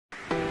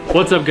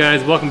What's up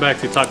guys, welcome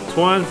back to Talk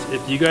Twans.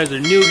 If you guys are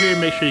new here,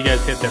 make sure you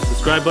guys hit that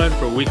subscribe button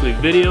for weekly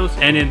videos.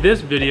 And in this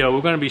video,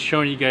 we're going to be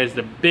showing you guys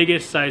the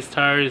biggest size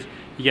tires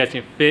you guys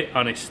can fit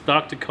on a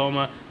stock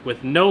Tacoma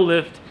with no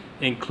lift,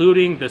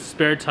 including the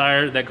spare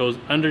tire that goes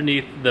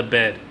underneath the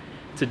bed.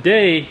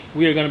 Today,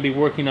 we are going to be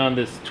working on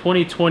this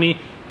 2020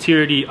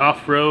 TRD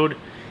off-road.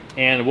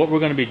 And what we're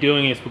going to be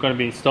doing is we're going to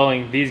be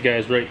installing these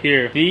guys right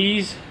here.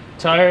 These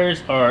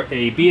tires are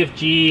a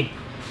BFG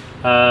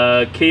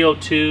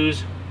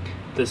KO2s.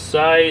 The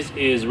size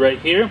is right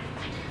here.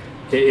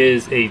 It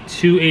is a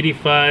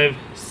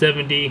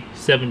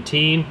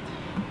 285/70/17.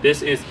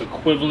 This is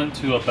equivalent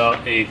to about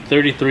a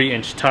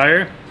 33-inch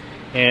tire,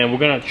 and we're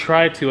gonna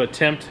try to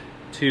attempt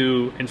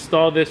to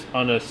install this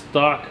on a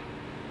stock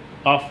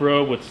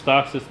off-road with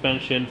stock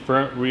suspension,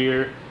 front,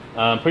 rear.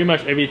 Pretty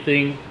much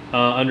everything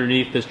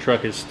underneath this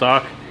truck is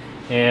stock,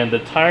 and the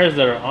tires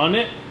that are on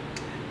it,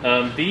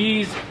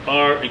 these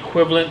are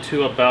equivalent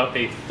to about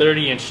a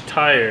 30-inch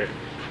tire.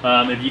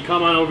 If you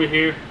come on over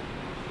here,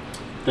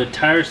 the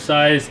tire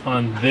size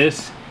on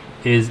this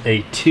is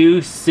a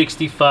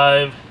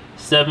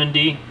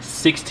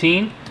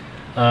 265/70/16.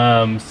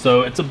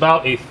 So it's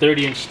about a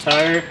 30-inch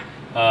tire,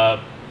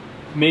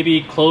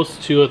 maybe close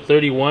to a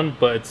 31,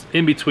 but it's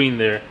in between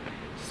there.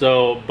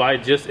 So by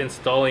just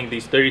installing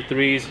these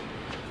 33s,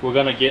 we're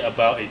gonna get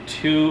about a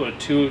 2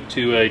 to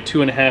a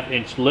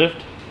 2.5-inch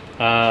lift.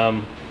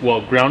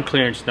 Well, ground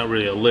clearance, not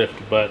really a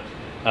lift, but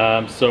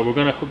so we're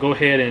gonna go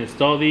ahead and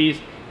install these,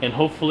 and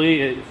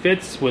hopefully it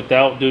fits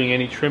without doing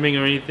any trimming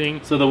or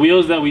anything. So the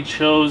wheels that we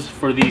chose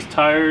for these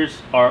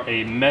tires are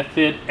a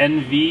Method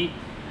NV.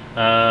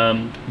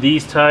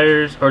 These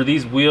tires, or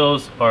these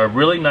wheels, are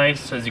really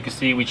nice. As you can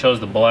see, we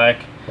chose the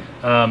black.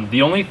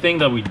 The only thing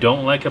that we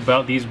don't like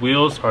about these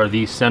wheels are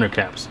these center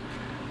caps.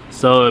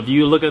 So if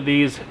you look at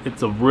these,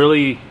 it's a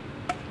really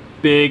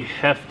big,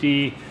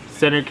 hefty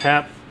center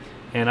cap,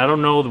 and I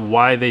don't know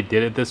why they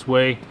did it this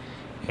way.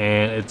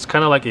 And it's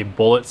kind of like a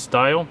bullet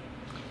style,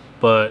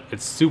 but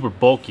it's super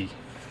bulky.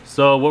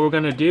 So what we're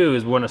gonna do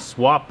is we're gonna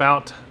swap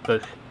out the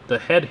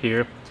head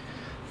here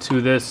to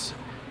this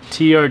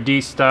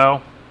TRD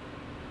style.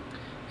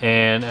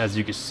 And as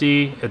you can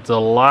see, it's a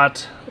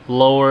lot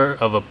lower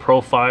of a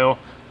profile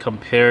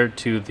compared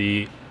to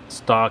the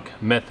stock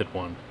Method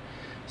one.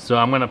 So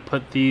I'm gonna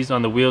put these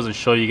on the wheels and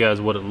show you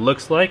guys what it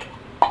looks like.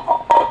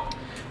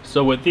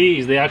 So with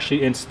these, they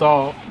actually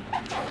install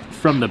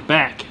from the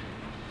back.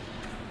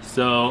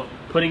 So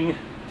putting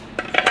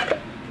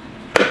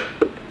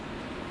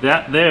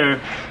that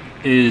there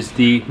is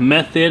the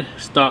Method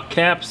stock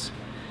caps,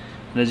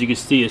 and as you can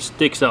see, it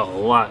sticks out a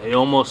lot. It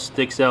almost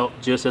sticks out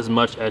just as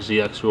much as the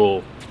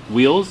actual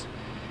wheels,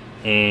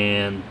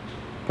 and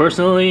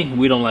personally,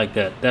 we don't like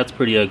that. That's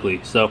pretty ugly.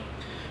 So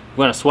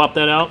we're gonna swap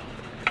that out.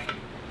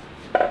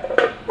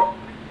 I'm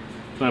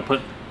gonna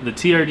put the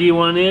TRD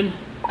one in.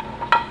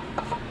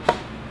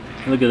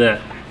 Look at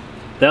that.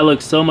 That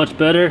looks so much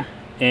better,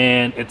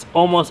 and it's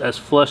almost as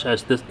flush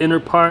as this inner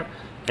part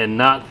and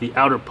not the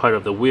outer part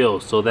of the wheel,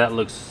 so that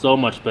looks so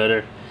much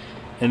better.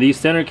 And these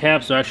center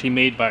caps are actually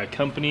made by a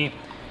company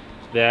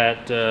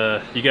that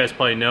you guys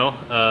probably know,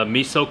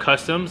 Miso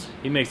Customs.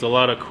 He makes a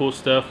lot of cool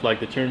stuff like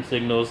the turn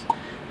signals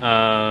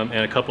and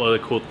a couple other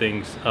cool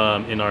things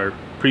in our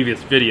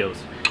previous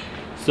videos.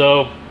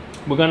 So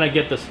we're gonna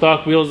get the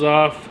stock wheels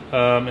off,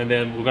 and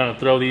then we're gonna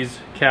throw these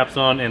caps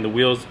on and the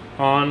wheels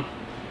on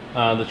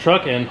the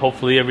truck, and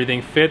hopefully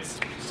everything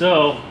fits.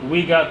 So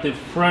we got the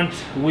front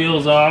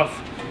wheels off,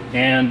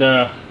 and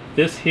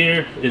this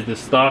here is the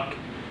stock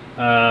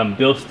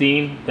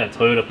Bilstein that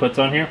Toyota puts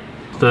on here.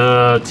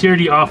 The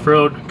TRD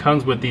off-road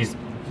comes with these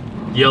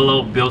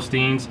yellow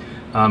Bilsteins.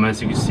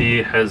 As you can see,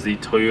 it has the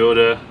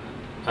Toyota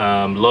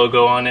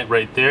logo on it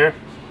right there.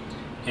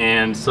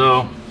 And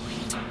so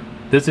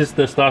this is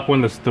the stock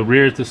one. The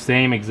rear is the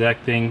same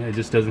exact thing. It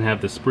just doesn't have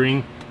the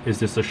spring. It's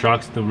just the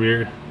shocks to the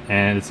rear,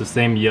 and it's the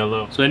same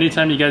yellow. So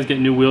anytime you guys get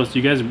new wheels,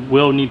 you guys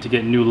will need to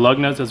get new lug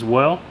nuts as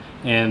well.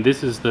 And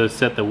this is the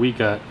set that we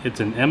got. It's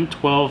an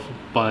M12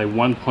 by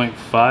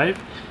 1.5,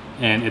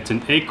 and it's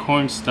an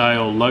acorn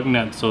style lug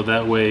nut, so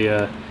that way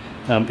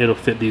it'll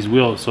fit these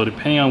wheels. So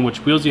depending on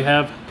which wheels you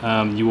have,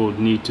 you will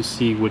need to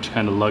see which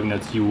kind of lug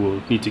nuts you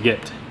will need to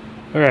get.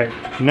 Alright,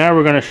 now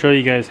we're going to show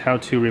you guys how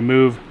to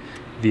remove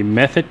the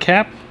Method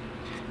cap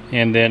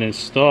and then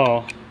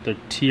install the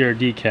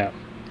TRD cap.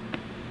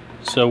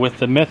 So with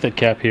the Method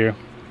cap here,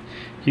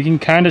 you can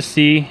kind of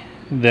see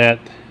that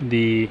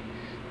the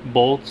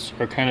bolts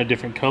are kind of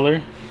different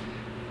color.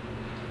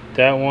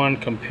 That one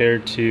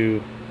compared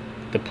to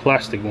the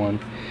plastic one.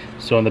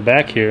 So on the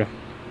back here,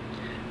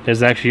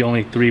 there's actually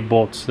only 3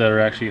 bolts that are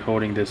actually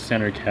holding this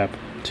center cap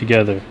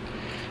together.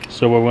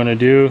 So what we're going to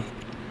do,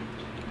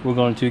 we're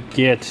going to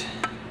get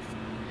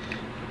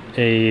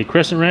a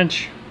crescent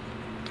wrench.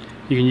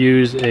 You can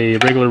use a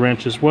regular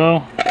wrench as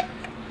well.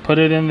 Put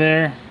it in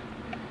there,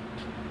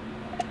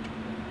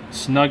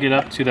 snug it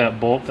up to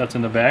that bolt that's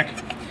in the back.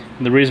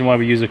 And the reason why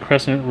we use a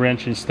crescent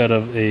wrench instead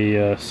of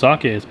a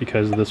socket is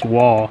because of this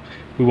wall.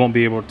 We won't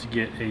be able to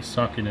get a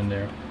socket in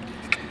there.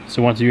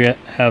 So once you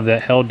have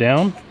that held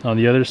down, on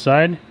the other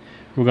side,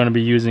 we're going to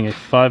be using a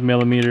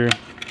 5mm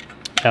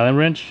Allen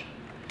wrench.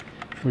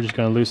 We're just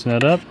going to loosen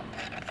that up,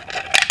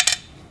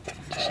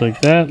 just like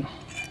that.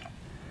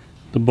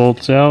 The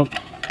bolts out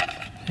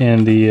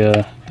and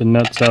the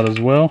nuts out as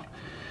well.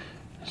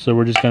 So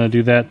we're just going to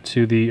do that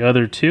to the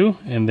other two,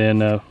 and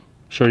then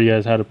show you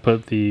guys how to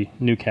put the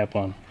new cap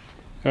on.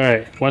 All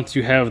right, once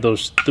you have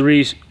those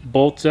 3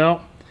 bolts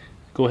out,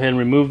 go ahead and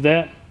remove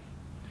that.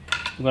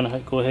 I'm going to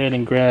go ahead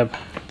and grab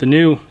the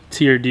new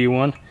TRD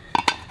one,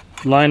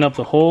 line up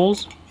the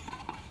holes,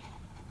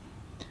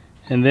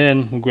 and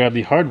then we'll grab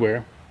the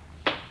hardware.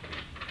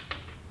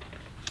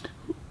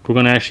 We're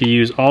going to actually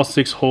use all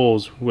 6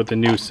 holes with the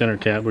new center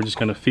cap. We're just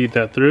going to feed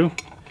that through.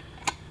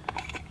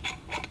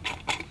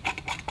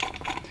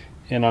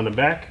 And on the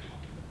back,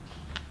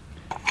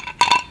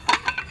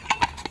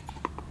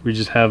 we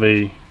just have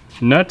a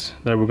nut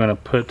that we're going to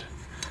put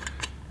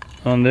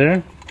on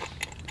there,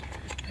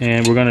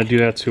 and we're going to do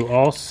that to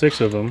all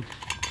 6 of them.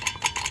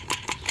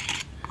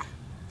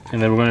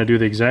 And then we're going to do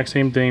the exact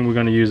same thing. We're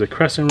going to use a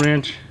crescent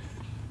wrench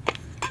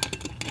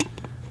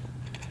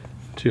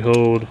to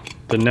hold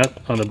the nut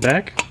on the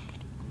back,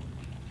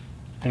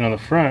 and on the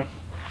front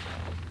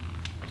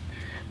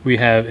we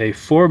have a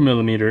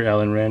 4mm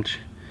Allen wrench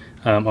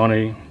on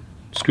a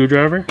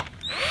screwdriver.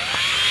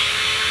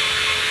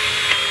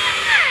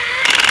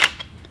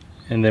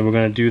 And then we're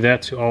going to do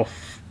that to all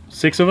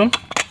 6 of them,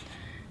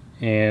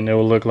 and it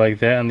will look like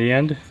that on the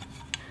end.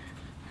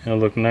 It'll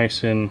look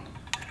nice and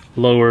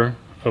lower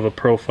of a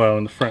profile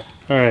in the front.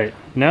 Alright,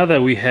 now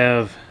that we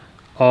have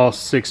all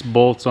 6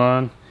 bolts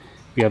on,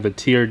 we have the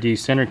TRD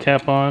center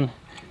cap on,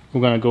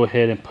 we're going to go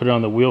ahead and put it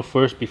on the wheel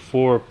first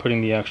before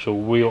putting the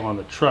actual wheel on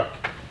the truck.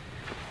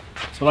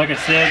 So like I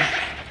said,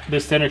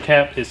 this center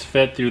cap is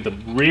fed through the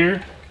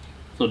rear,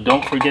 so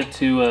don't forget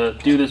to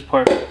do this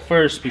part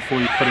first before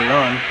you put it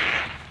on.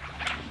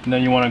 And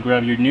then you want to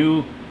grab your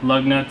new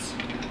lug nuts,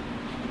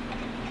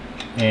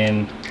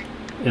 and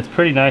it's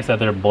pretty nice that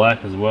they're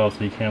black as well,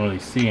 so you can't really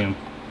see them.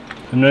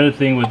 Another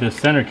thing with this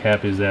center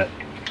cap is that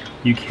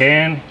you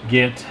can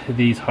get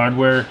these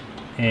hardware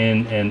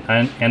in an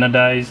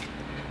anodized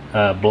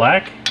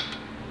black,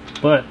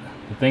 but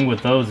the thing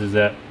with those is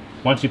that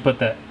once you put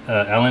that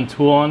Allen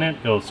tool on it,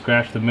 it'll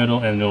scratch the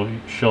middle and it'll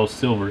show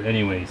silver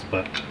anyways.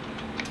 But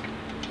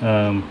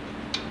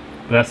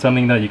that's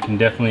something that you can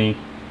definitely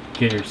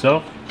get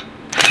yourself.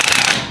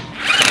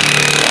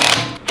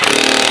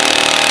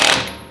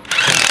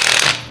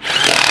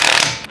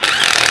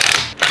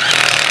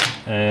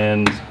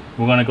 And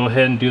we're going to go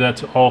ahead and do that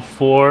to all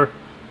 4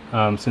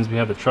 since we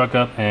have the truck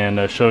up,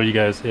 and show you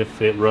guys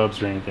if it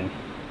rubs or anything.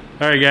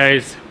 Alright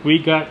guys, we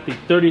got the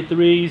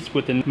 33s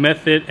with the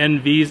Method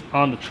NVs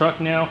on the truck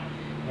now,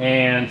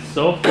 and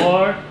so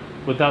far,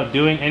 without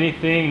doing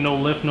anything, no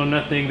lift, no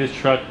nothing, this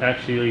truck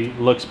actually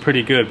looks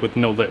pretty good with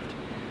no lift.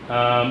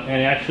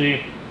 And actually,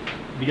 if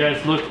you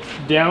guys look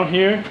down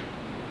here,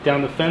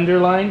 down the fender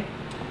line,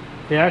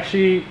 it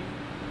actually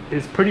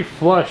is pretty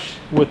flush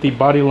with the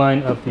body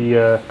line of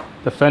the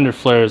fender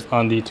flares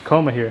on the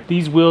Tacoma here.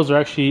 These wheels are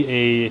actually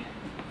a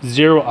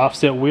 0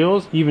 offset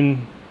wheels.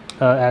 Even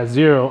at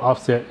 0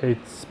 offset,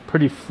 it's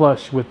pretty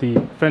flush with the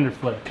fender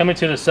flare. Coming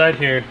to the side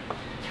here,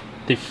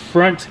 the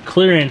front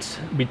clearance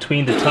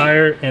between the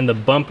tire and the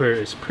bumper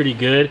is pretty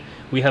good.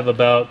 We have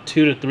about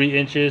 2 to 3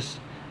 inches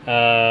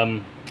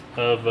of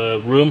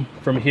room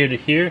from here to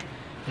here.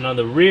 And on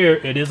the rear,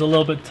 it is a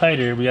little bit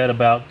tighter. We had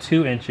about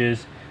 2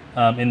 inches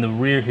in the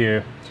rear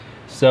here.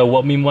 So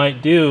what we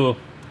might do,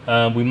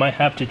 we might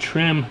have to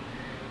trim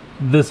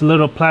this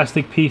little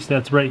plastic piece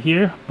that's right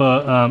here,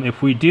 but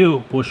if we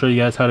do, we'll show you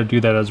guys how to do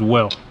that as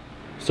well.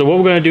 So what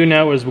we're going to do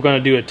now is we're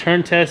going to do a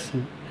turn test,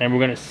 and we're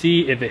going to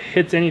see if it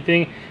hits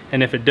anything,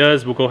 and if it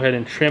does, we'll go ahead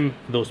and trim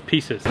those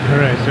pieces.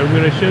 Alright, so I'm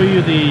going to show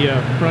you the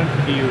front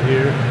view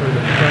here, or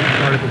the front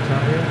part of the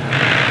tire.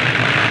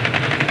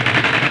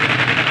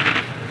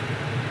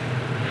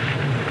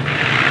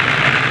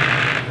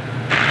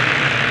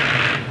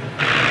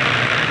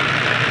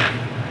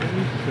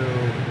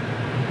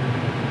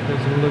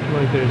 Look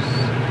like there's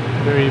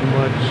very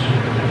much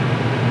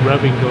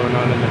rubbing going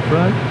on in the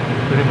front.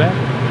 Put it back.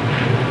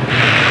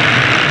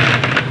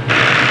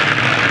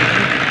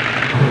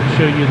 I'll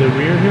show you the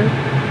rear here.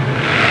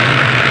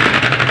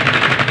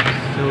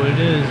 So it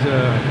is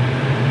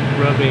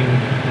rubbing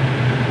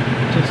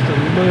just a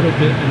little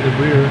bit in the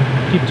rear.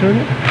 Keep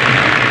turning.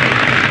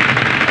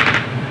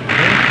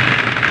 Okay.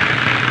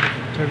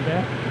 Turn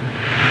back.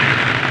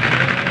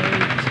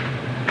 Right.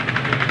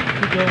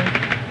 Keep going.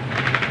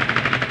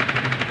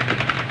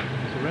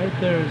 Right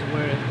there is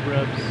where it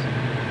rubs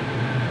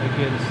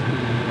against the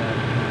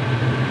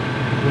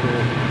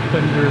little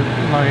fender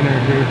liner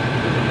here.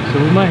 So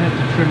we might have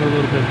to trim a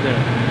little bit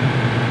there.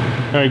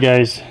 Alright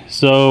guys,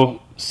 so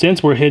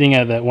since we're hitting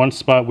at that one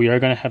spot, we are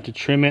going to have to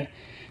trim it.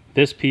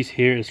 This piece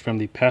here is from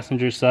the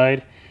passenger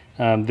side.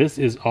 This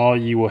is all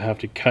you will have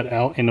to cut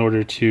out in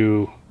order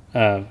to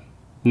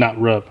not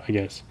rub, I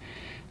guess.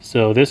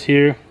 So this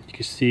here, you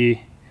can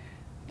see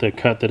the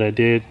cut that I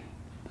did,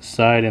 the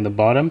side and the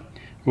bottom.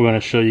 we're going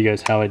to show you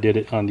guys how I did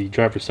it on the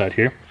driver's side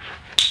here.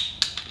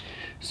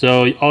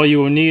 So all you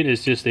will need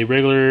is just a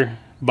regular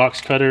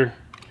box cutter,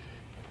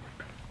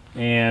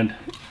 and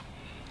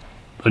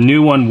a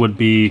new one would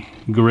be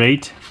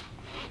great,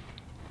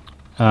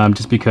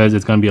 just because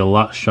it's going to be a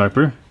lot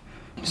sharper.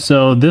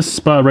 So this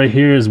spot right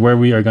here is where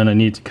we are going to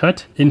need to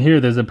cut. In here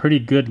there's a pretty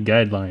good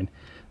guideline.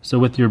 So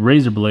with your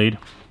razor blade,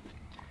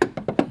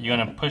 you're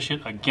going to push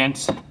it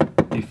against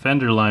the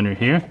fender liner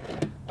here,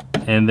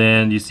 and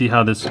then you see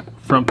how this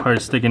front part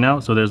is sticking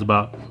out. So there's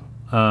about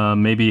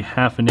maybe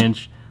 ½ an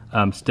inch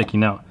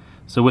sticking out.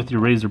 So with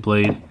your razor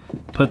blade,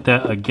 put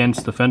that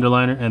against the fender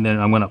liner, and then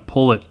I'm going to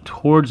pull it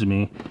towards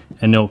me,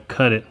 and it'll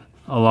cut it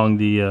along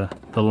the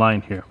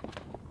line here.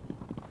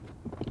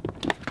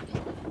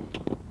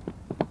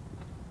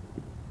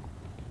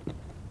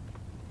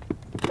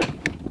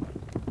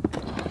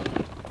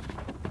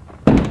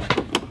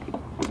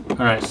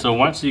 Alright, so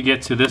once you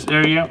get to this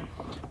area,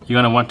 you're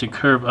going to want to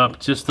curve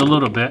up just a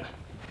little bit.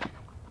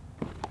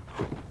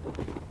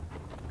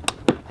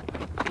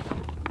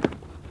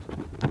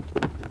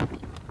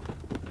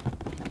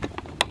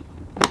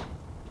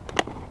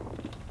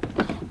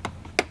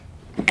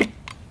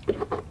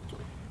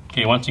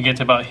 Okay, once you get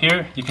to about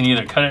here, you can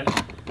either cut it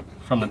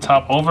from the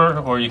top over,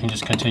 or you can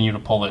just continue to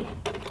pull it.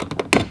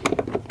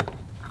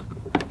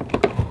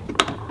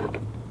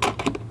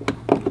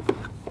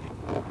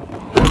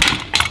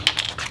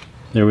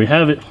 There we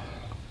have it.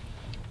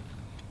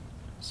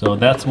 So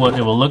that's what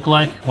it will look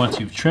like once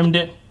you've trimmed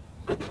it.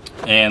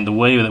 And the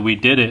way that we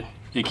did it,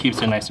 it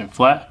keeps it nice and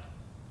flat.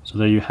 So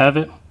there you have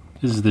it.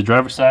 This is the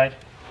driver's side,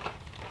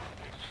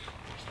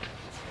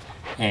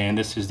 and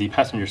this is the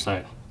passenger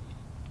side.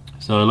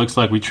 So it looks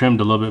like we trimmed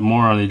a little bit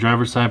more on the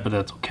driver's side, but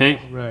that's okay.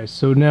 Right,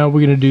 so now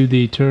we're going to do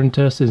the turn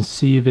test and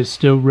see if it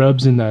still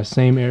rubs in that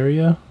same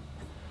area.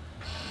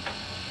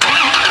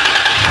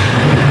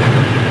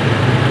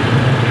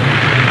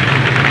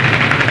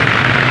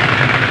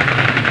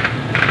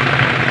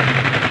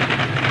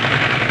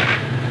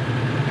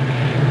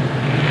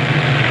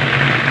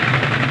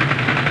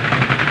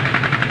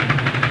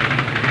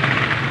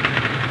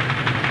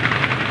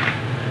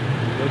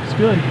 Looks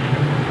good.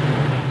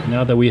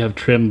 Now that we have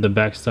trimmed the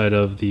backside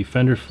of the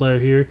fender flare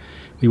here,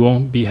 we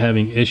won't be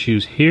having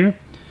issues here,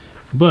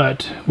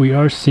 but we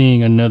are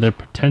seeing another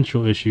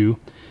potential issue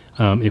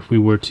if we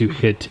were to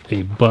hit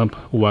a bump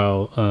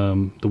while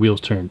the wheels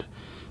turned.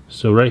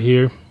 So right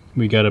here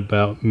we got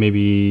about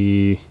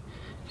maybe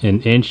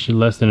an inch,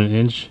 less than an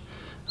inch,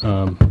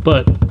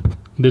 but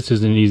this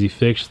is an easy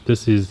fix.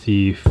 This is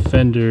the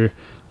fender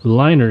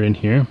liner in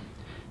here,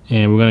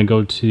 and we're going to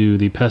go to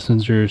the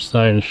passenger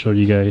side and show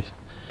you guys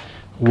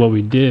what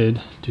we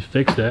did to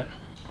fix that.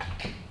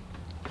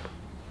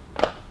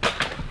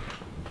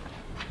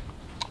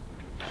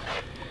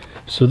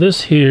 So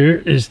this here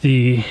is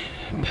the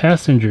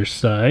passenger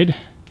side,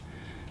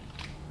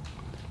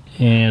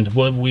 and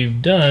what we've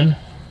done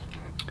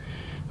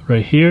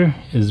right here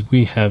is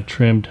we have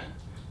trimmed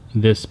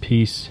this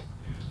piece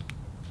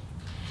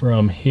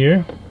from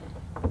here,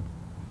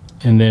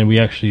 and then we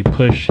actually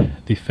push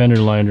the fender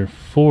liner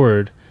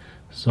forward,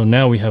 so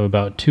now we have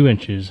about 2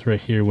 inches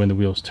right here when the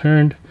wheels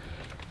turned.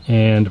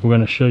 And we're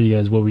going to show you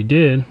guys what we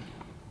did.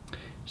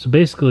 So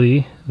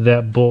basically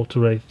that bolt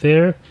right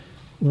there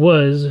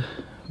was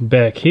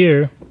back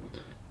here,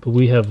 but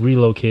we have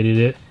relocated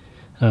it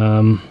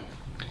and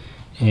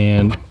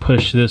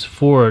pushed this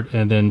forward,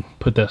 and then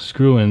put that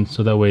screw in,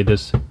 so that way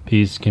this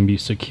piece can be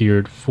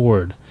secured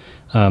forward.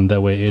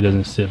 That way it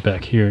doesn't sit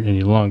back here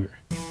any longer.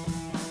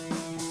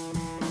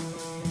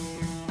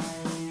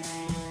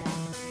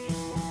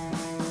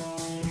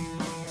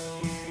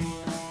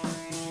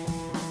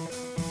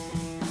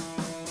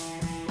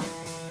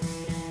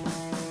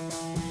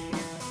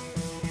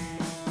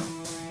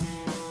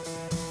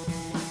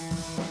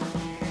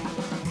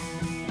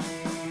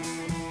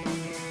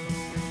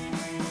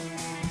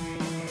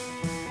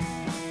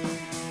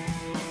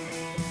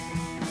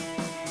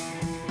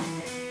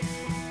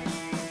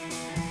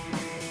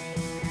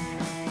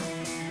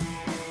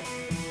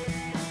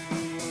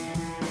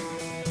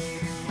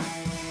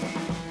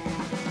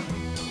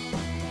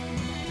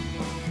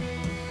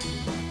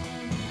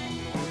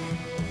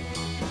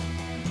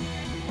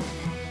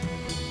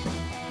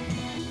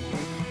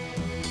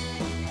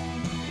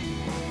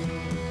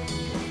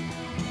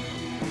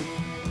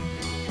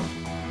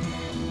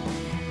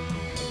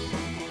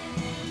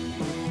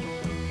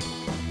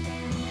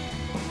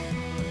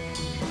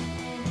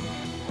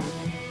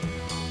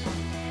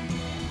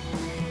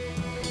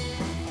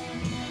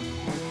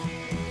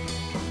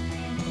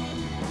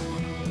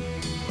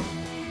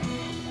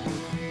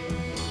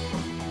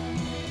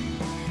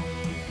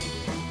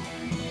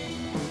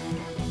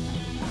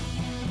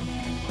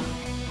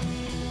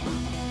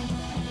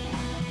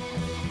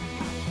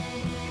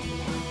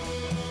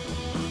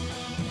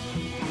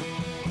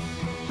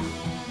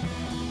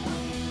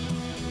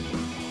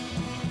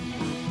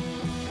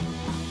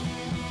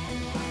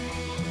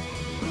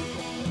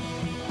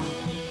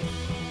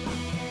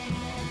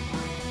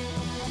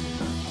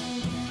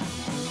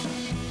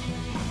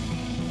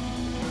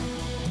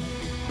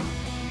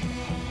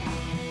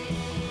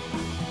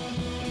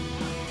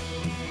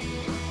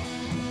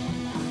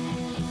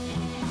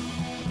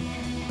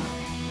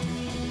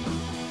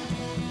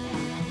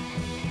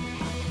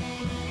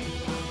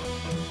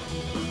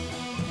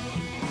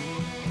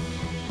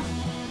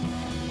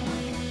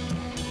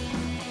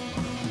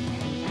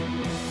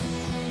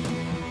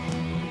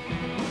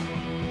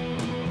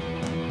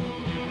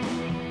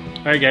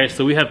 Alright guys,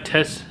 so we have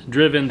test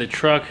driven the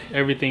truck.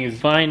 Everything is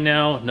fine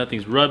now,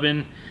 nothing's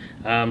rubbing.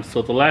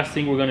 So the last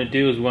thing we're going to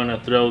do is we're going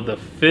to throw the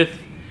 5th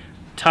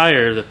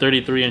tire, the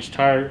 33-inch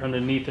tire,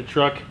 underneath the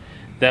truck.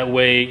 That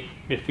way,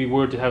 if we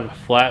were to have a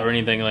flat or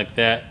anything like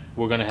that,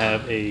 we're going to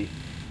have a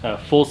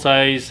full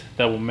size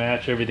that will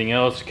match everything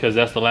else, because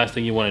that's the last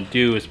thing you want to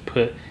do is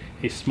put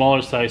a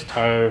smaller size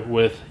tire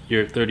with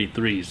your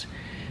 33s.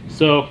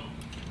 So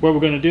what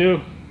we're going to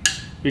do,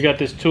 we got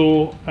this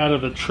tool out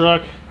of the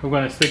truck. We're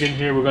going to stick in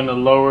here. We're going to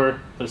lower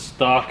the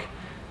stock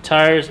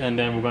tires, and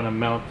then we're going to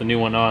mount the new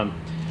one on.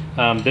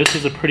 This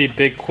is a pretty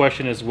big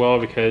question as well,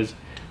 because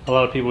a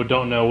lot of people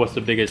don't know what's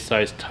the biggest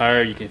size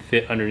tire you can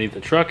fit underneath the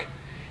truck.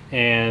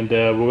 And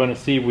we're going to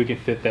see if we can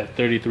fit that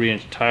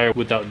 33-inch tire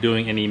without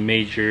doing any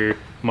major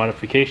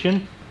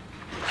modification.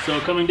 So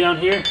coming down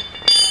here,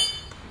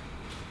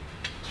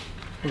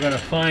 we're going to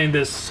find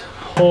this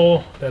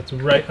hole that's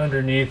right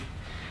underneath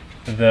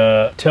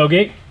the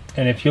tailgate.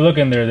 And if you look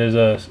in there, there's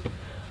a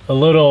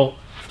little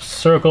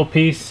circle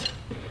piece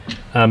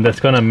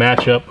that's going to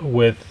match up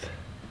with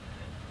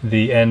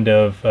the end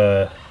of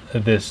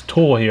this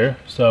tool here.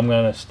 So I'm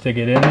going to stick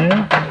it in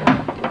there.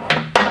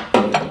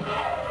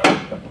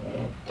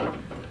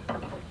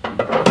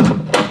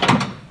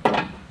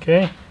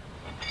 Okay,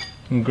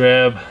 and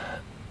grab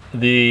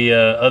the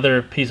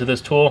other piece of this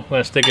tool. I'm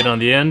going to stick it on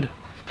the end.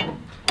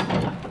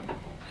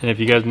 And if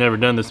you guys never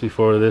done this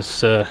before,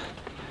 this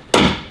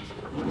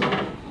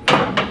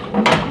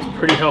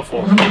pretty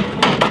helpful.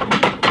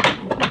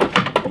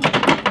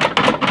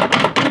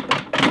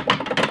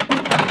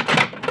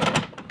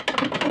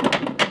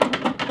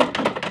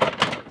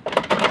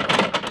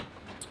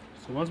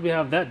 So once we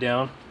have that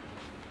down,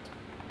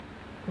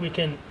 we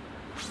can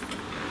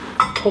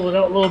pull it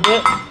out a little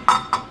bit.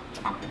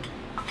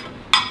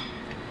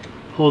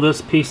 Pull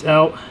this piece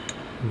out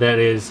that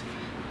is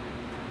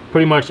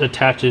pretty much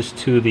attaches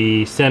to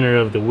the center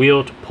of the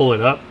wheel to pull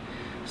it up.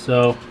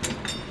 So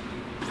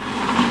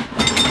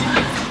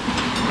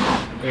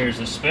there's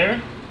a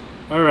spare.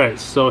 Alright,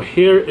 so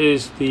here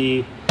is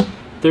the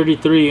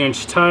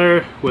 33-inch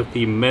tire with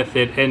the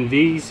Method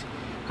NVs.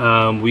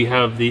 We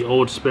have the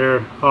old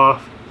spare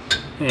off,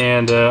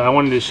 and I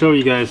wanted to show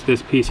you guys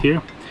this piece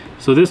here.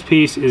 So this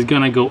piece is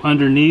going to go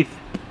underneath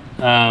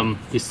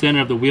the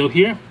center of the wheel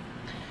here.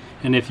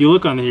 And if you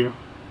look on here,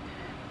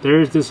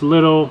 there's this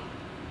little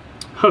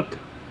hook.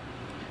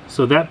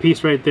 So that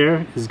piece right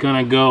there is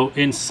going to go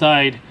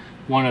inside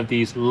one of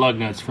these lug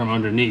nuts from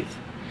underneath.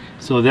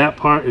 So that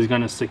part is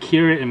going to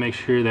secure it and make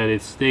sure that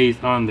it stays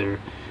on there.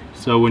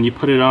 So when you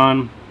put it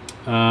on,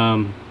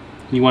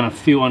 you want to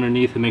feel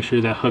underneath and make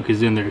sure that hook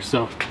is in there.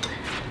 So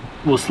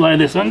we'll slide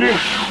this under.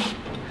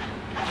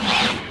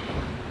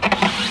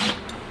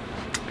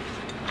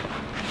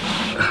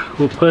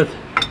 We'll put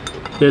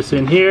this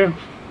in here,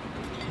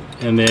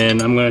 and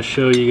then I'm going to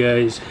show you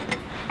guys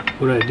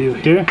what I do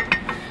here.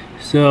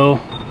 So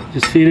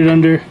just feed it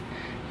under,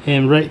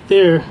 and right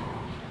there,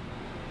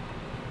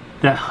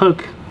 that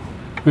hook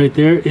right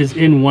there is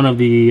in one of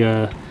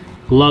the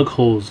lug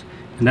holes,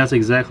 and that's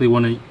exactly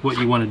what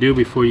you want to do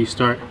before you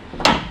start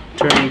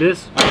turning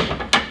this.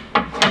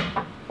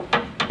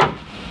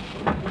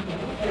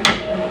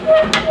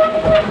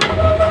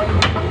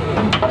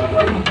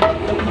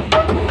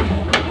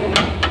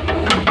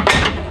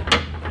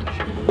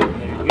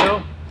 There you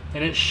go,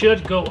 and it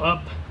should go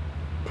up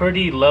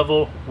pretty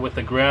level with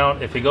the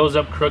ground. If it goes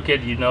up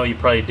crooked, you know you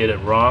probably did it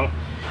wrong.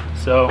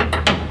 So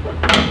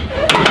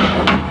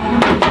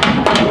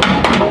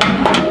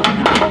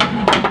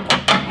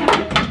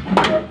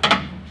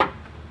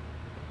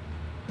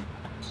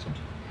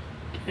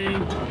okay.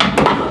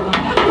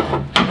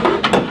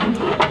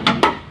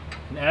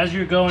 And as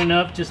you're going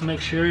up, just make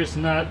sure it's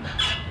not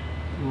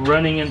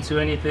running into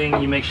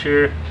anything. You make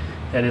sure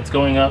that it's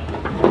going up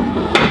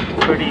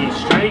pretty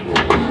straight.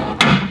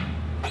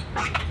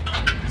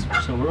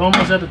 So we're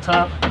almost at the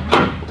top.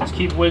 Just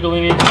keep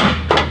wiggling it.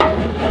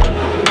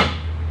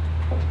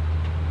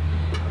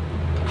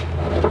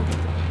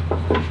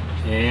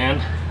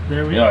 And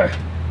there we are.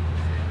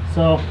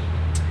 So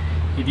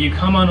if you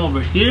come on over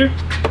here,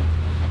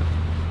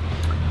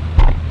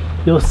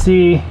 you'll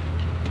see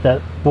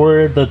that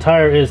where the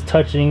tire is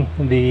touching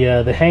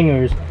the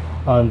hangers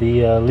on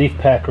the leaf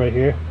pack right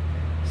here.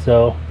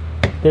 So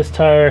this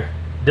tire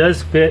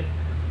does fit,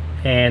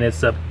 and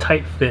it's a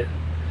tight fit.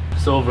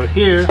 So over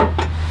here,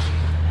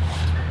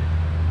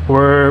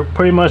 we're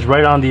pretty much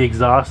right on the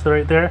exhaust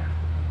right there.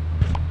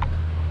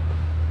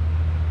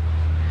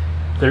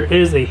 There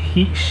is a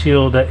heat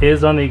shield that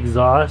is on the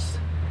exhaust,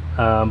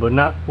 but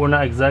we're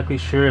not exactly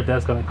sure if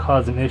that's going to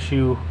cause an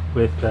issue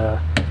with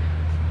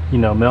you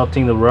know,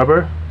 melting the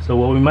rubber. So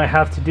what we might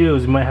have to do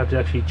is we might have to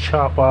actually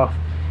chop off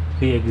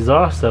the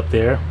exhaust up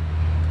there,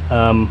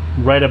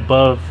 right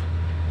above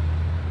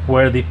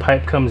where the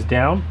pipe comes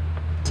down.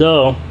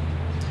 So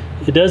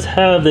it does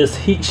have this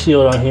heat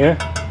shield on here,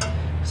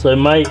 so it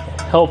might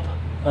help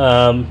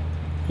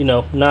you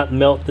know, not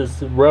melt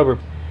this rubber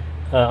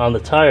on the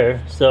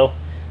tire. So,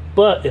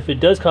 but if it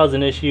does cause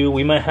an issue,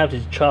 we might have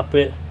to chop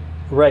it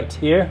right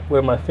here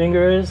where my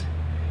finger is,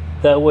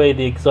 That way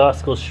the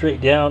exhaust goes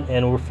straight down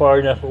and we're far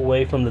enough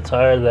away from the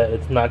tire that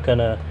it's not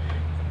gonna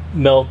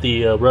melt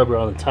the rubber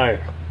on the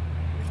tire.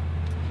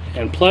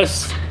 And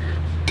plus,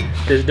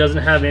 this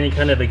doesn't have any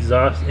kind of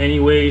exhaust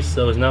anyways,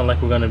 so it's not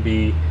like we're gonna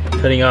be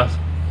cutting off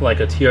like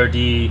a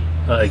TRD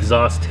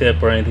exhaust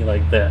tip or anything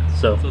like that.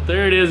 So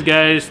there it is,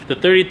 guys. The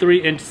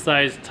 33-inch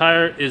size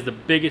tire is the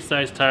biggest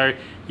size tire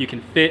you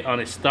can fit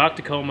on a stock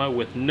Tacoma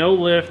with no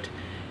lift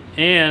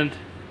and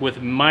with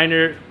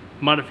minor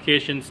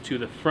modifications to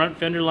the front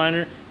fender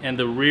liner and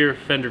the rear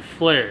fender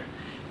flare.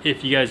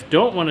 If you guys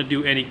don't want to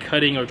do any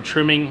cutting or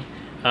trimming,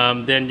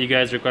 then you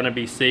guys are going to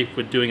be safe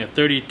with doing a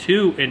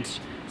 32-inch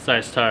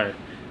size tire.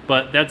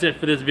 But that's it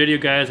for this video,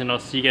 guys, and I'll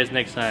see you guys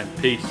next time.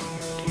 Peace.